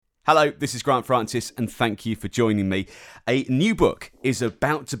Hello, this is Grant Francis, and thank you for joining me. A new book is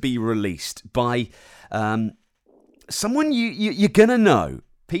about to be released by someone you're going to know,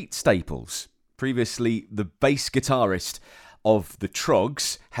 Pete Staples, previously the bass guitarist of the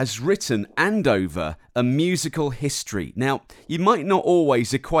Trogs, has written Andover, a musical history. Now, you might not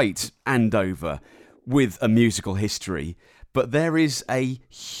always equate Andover with a musical history, but there is a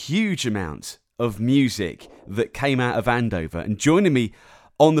huge amount of music that came out of Andover. And joining me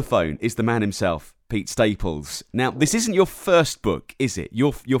on the phone is the man himself, Pete Staples. Now, this isn't your first book, is it?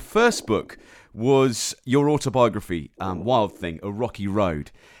 Your first book was your autobiography, Wild Thing, A Rocky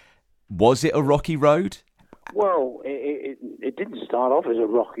Road. Was it a rocky road? Well, it didn't start off as a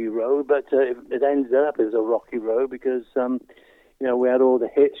rocky road, but it ended up as a rocky road because, we had all the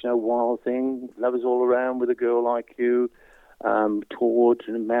hits, Wild Thing, Lovers All Around, With a Girl Like You, toured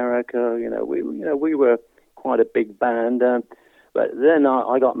in America. We were quite a big band. But then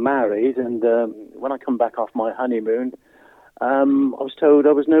I got married, and when I come back off my honeymoon, I was told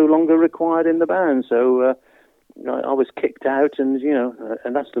I was no longer required in the band. So I was kicked out, and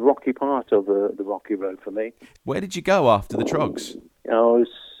that's the rocky part of the rocky road for me. Where did you go after the Trogs? I was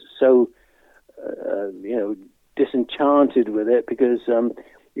so disenchanted with it because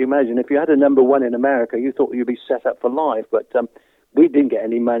you imagine if you had a number one in America, you thought you'd be set up for life, but we didn't get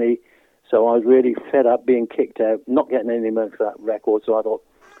any money. So I was really fed up being kicked out, not getting any money for that record. So I thought,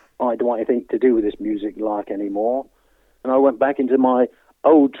 I don't want anything to do with this music like anymore. And I went back into my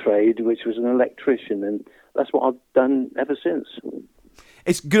old trade, which was an electrician, and that's what I've done ever since.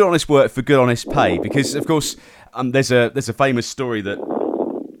 It's good, honest work for good, honest pay, because of course there's a famous story that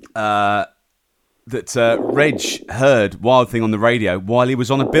Reg heard Wild Thing on the radio while he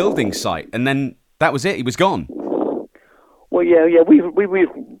was on a building site, and then that was it. He was gone. Well, yeah, we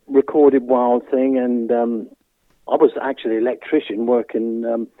recorded Wild Thing, and I was actually an electrician working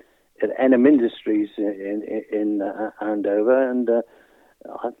at Enham Industries in Andover, and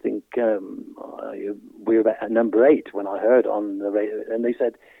I think we were at number 8 when I heard on the radio, and they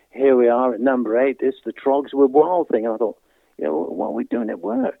said, "Here we are at number 8. It's the Trogs with Wild Thing." And I thought, what are we doing at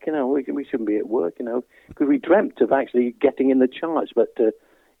work? We shouldn't be at work, because we dreamt of actually getting in the charts, but to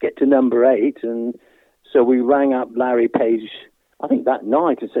get to number 8 and. So we rang up Larry Page, I think that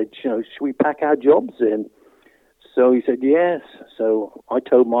night, and said, should we pack our jobs in? So he said, yes. So I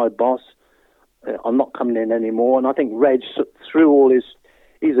told my boss, I'm not coming in anymore. And I think Reg threw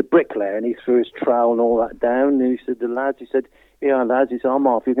he's a bricklayer, and he threw his trowel and all that down. And he said, yeah, lads, he said, I'm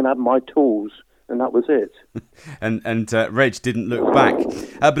off. You can have my tools. And that was it. and Reg didn't look back.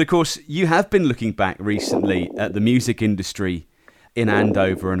 But of course, you have been looking back recently at the music industry in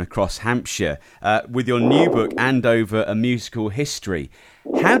Andover and across Hampshire, with your new book, Andover, A Musical History.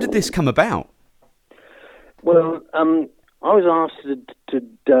 How did this come about? Well, I was asked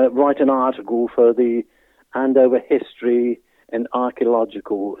to write an article for the Andover History and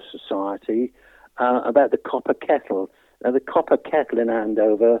Archaeological Society about the Copper Kettle. Now, the Copper Kettle in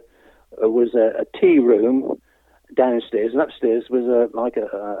Andover was a tea room downstairs, and upstairs was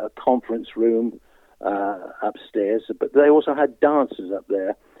a conference room upstairs, but they also had dancers up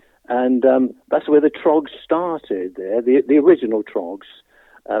there, and that's where the Trogs started there, the original Trogs.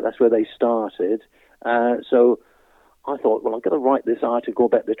 That's where they started. So I thought, well, I've got to write this article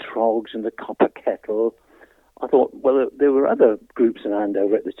about the Trogs and the Copper Kettle. I thought, well, there were other groups in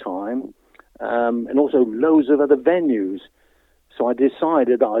Andover at the time, and also loads of other venues. So I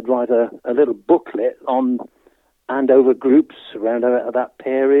decided that I'd write a little booklet on Andover groups around that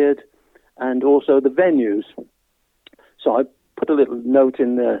period, and also the venues. So I put a little note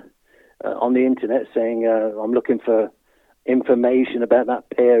in on the internet saying I'm looking for information about that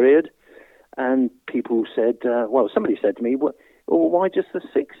period, and people said, somebody said to me, well, why just the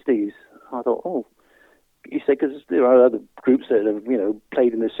 60s? I thought, he said, because there are other groups that have,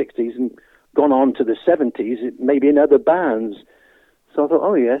 played in the 60s and gone on to the 70s, maybe in other bands. So I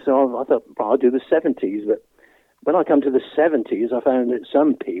thought, so I thought, I'll do the 70s, but when I come to the 70s, I found that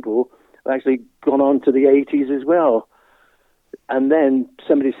some people actually gone on to the 80s as well. And then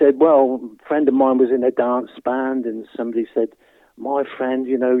somebody said, well, a friend of mine was in a dance band, and somebody said, my friend,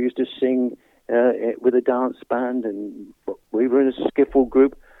 used to sing with a dance band, and we were in a skiffle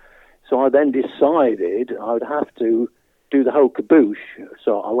group. So I then decided I would have to do the whole caboose.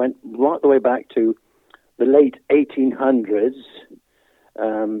 So I went right the way back to the late 1800s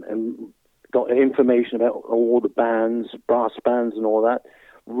and got information about all the bands, brass bands and all that,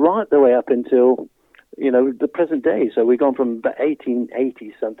 right the way up until, the present day. So we've gone from about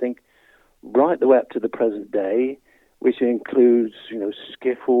 1880 something right the way up to the present day, which includes,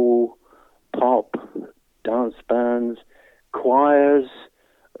 skiffle, pop, dance bands, choirs,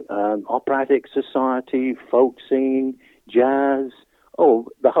 operatic society, folk singing, jazz,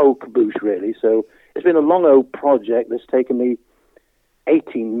 the whole caboose really. So it's been a long old project that's taken me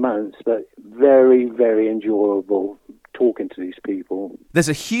 18 months, but very, very enjoyable talking to these people. There's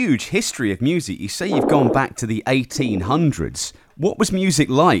a huge history of music. You say you've gone back to the 1800s. What was music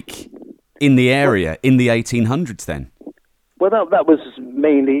like in the area in the 1800s then? Well, that was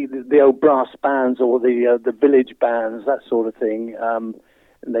mainly the old brass bands or the village bands, that sort of thing. And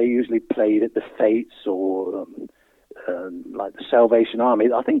they usually played at the fetes or like the Salvation Army.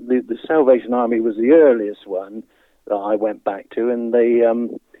 I think the Salvation Army was the earliest one that I went back to, and they,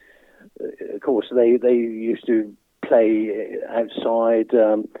 of course, they used to play outside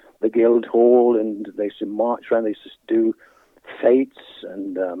the Guildhall, and they used to march around. They used to do fetes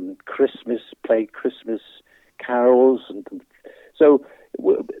and play Christmas carols, and so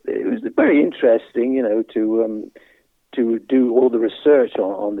it was very interesting, to do all the research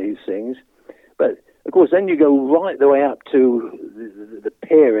on these things. But of course, then you go right the way up to the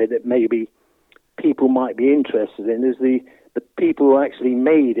period that maybe people might be interested in, is the people who actually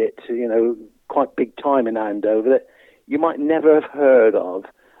made it, quite big time in Andover that you might never have heard of.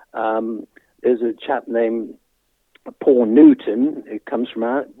 There's a chap named Paul Newton, who comes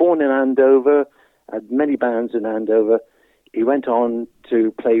from born in Andover, had many bands in Andover. He went on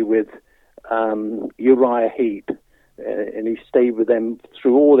to play with Uriah Heep, and he stayed with them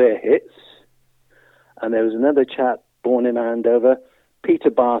through all their hits. And there was another chap born in Andover,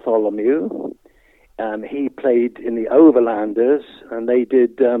 Peter Bartholomew. He played in the Overlanders, and they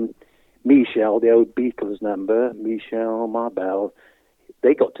did Michelle, the old Beatles number, Michelle, My Belle.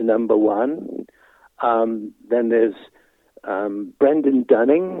 They got to number one. Then there's Brendan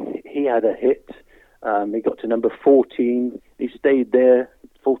Dunning. He had a hit. He got to number 14. He stayed there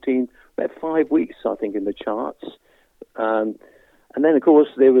 14, about 5 weeks, I think, in the charts. And then, of course,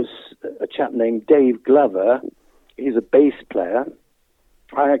 there was a chap named Dave Glover. He's a bass player.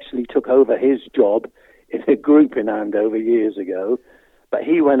 I actually took over his job in a group in Andover years ago, but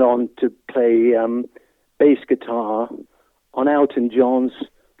he went on to play bass guitar on Elton John's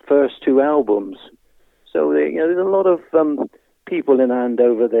first two albums. So there's a lot of people in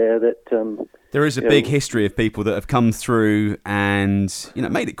Andover there that... there is a big history of people that have come through and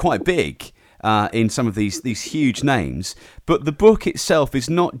made it quite big in some of these huge names. But the book itself is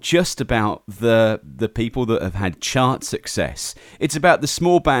not just about the people that have had chart success. It's about the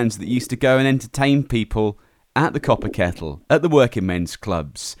small bands that used to go and entertain people at the Copper Kettle, at the working men's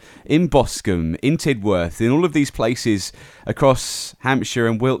clubs, in Boscombe, in Tidworth, in all of these places across Hampshire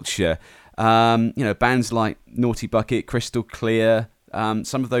and Wiltshire. Bands like Naughty Bucket, Crystal Clear,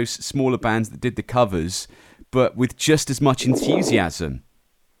 some of those smaller bands that did the covers, but with just as much enthusiasm.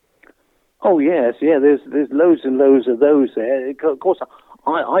 Oh yes, yeah. There's loads and loads of those there. Of course,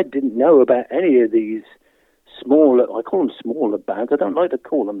 I didn't know about any of these smaller. I call them smaller bands. I don't like to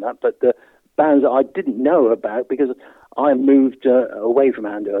call them that, but the bands that I didn't know about because I moved away from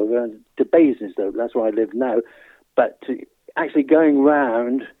Andover to Basingstoke. That's where I live now. But actually going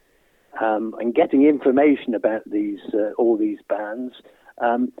round and getting information about these all these bands,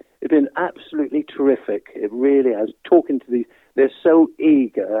 it's been absolutely terrific. It really has. Talking to these. They're so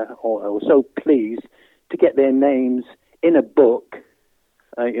eager or so pleased to get their names in a book,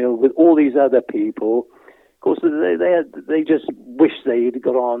 with all these other people. Of course, they just wish they'd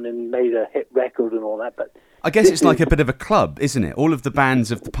got on and made a hit record and all that. But I guess it's like a bit of a club, isn't it? All of the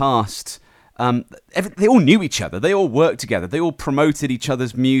bands of the past, they all knew each other. They all worked together. They all promoted each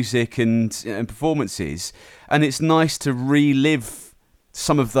other's music and performances. And it's nice to relive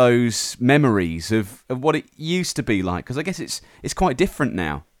some of those memories of what it used to be like, because I guess it's quite different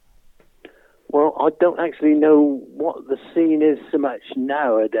now. Well, I don't actually know what the scene is so much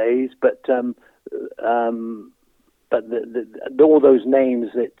nowadays, but all those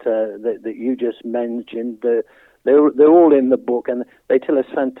names that you just mentioned, they're all in the book, and they tell us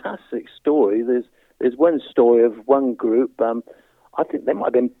fantastic stories. There's one story of one group. I think they might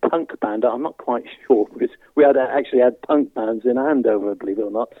have been punk band. I'm not quite sure. We actually had punk bands in Andover, believe it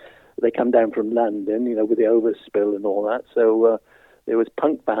or not. They come down from London, with the overspill and all that. So there was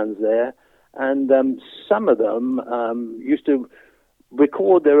punk bands there, and some of them used to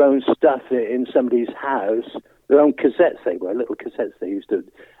record their own stuff in somebody's house. Their own cassettes, they were little cassettes. They used to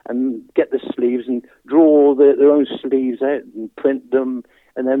and get the sleeves and draw their own sleeves out and print them,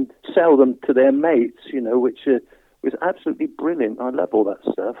 and then sell them to their mates. Which was absolutely brilliant. I love all that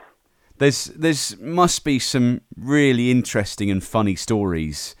stuff. There's must be some really interesting and funny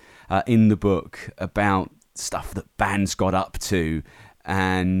stories in the book about stuff that bands got up to,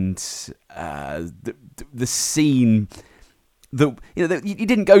 and the scene you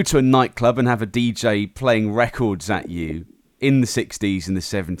didn't go to a nightclub and have a DJ playing records at you in the 60s and the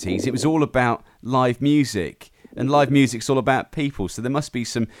 70s. It was all about live music. And live music's all about people, so there must be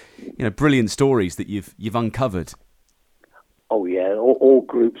some, brilliant stories that you've uncovered. Oh yeah, all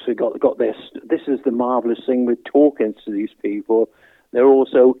groups have got this. This is the marvelous thing with talking to these people. They're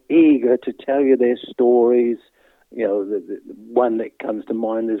also eager to tell you their stories. The one that comes to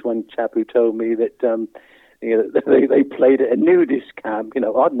mind is one chap who told me that they played at a nudist camp.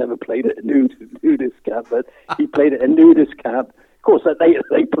 I'd never played at a nudist camp, but he played at a nudist camp. Of course,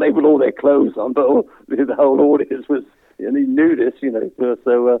 they played with all their clothes on, but the whole audience was nudists,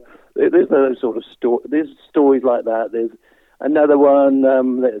 So there's those sort of there's stories like that. There's another one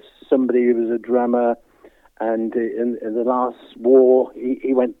that somebody who was a drummer, and in the last war,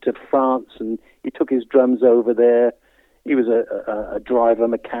 he went to France and he took his drums over there. He was a driver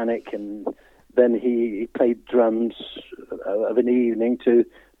mechanic, and then he played drums of an evening to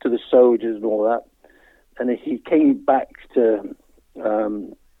the soldiers and all that. And he came back to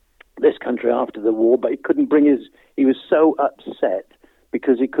this country after the war, but he was so upset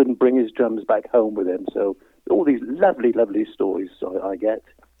because he couldn't bring his drums back home with him. So all these lovely, lovely stories I get.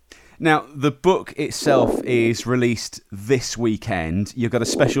 Now, the book itself is released this weekend. You've got a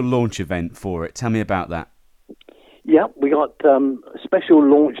special launch event for it. Tell me about that. Yeah, we got a special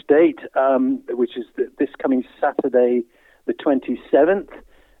launch date, which is this coming Saturday, the 27th.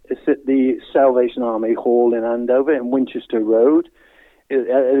 It's at the Salvation Army Hall in Andover in Winchester Road.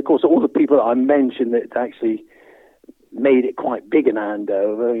 Of course, all the people that I mentioned that actually made it quite big in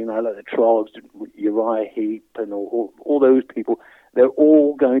Andover, like the Troggs, Uriah Heep, and all those people, they're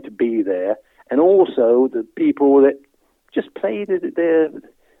all going to be there. And also the people that just played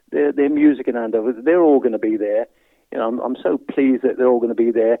their music in Andover, they're all going to be there. I'm so pleased that they're all going to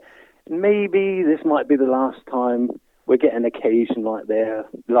be there. Maybe this might be the last time we get an occasion like this,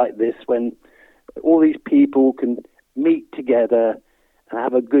 when all these people can meet together and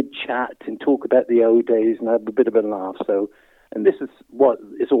have a good chat and talk about the old days and have a bit of a laugh. And this is what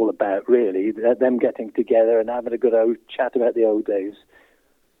it's all about, really, them getting together and having a good old chat about the old days.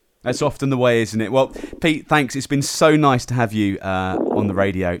 That's often the way, isn't it? Well, Pete, thanks. It's been so nice to have you on the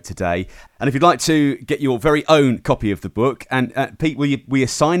radio today. And if you'd like to get your very own copy of the book, and Pete, will you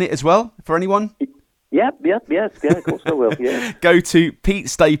sign it as well for anyone? Yes, of course I will, yeah. Go to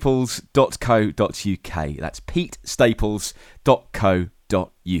petestaples.co.uk. That's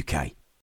petestaples.co.uk.